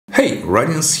Hey,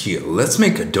 Radiance here. Let's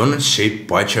make a donut-shaped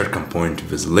pie chart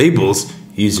component with labels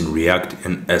using React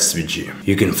and SVG.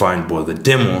 You can find both the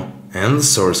demo and the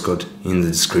source code in the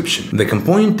description. The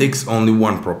component takes only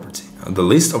one property, the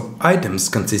list of items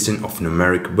consisting of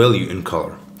numeric value and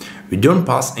color. We don't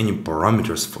pass any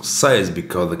parameters for size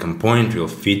because the component will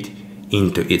fit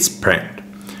into its parent.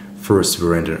 First, we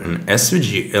render an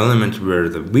SVG element where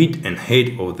the width and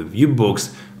height of the view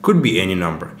box could be any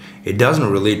number. It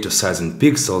doesn't relate to size in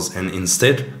pixels and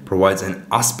instead provides an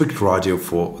aspect ratio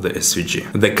for the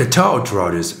SVG. The cutout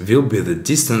radius will be the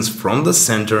distance from the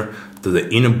center to the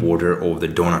inner border of the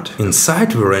donut.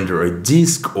 Inside we render a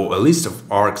disk or a list of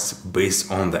arcs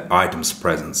based on the item's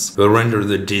presence. We'll render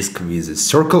the disk with a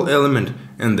circle element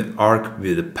and the arc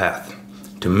with a path.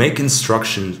 To make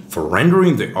instructions for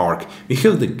rendering the arc, we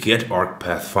have the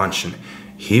getArcPath function.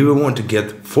 Here we want to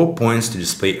get 4 points to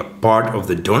display a part of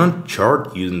the donut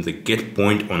chart using the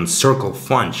getPointOnCircle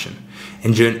function,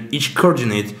 and join each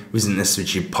coordinate with an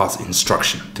SVG path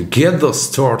instruction. To get the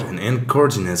start and end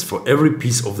coordinates for every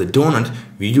piece of the donut,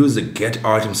 we use the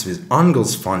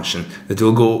getItemesWithAngles function that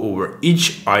will go over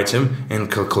each item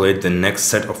and calculate the next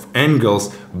set of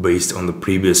angles based on the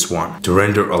previous one. To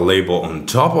render a label on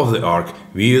top of the arc,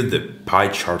 we use the pie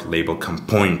chart label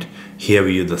component. Here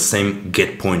we use the same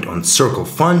getPointOnCircle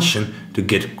function to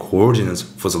get coordinates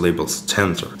for the label's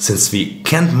center. Since we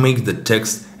can't make the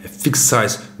text a fixed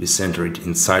size, we center it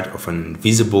inside of an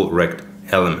invisible rect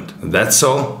element. That's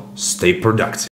all. Stay productive.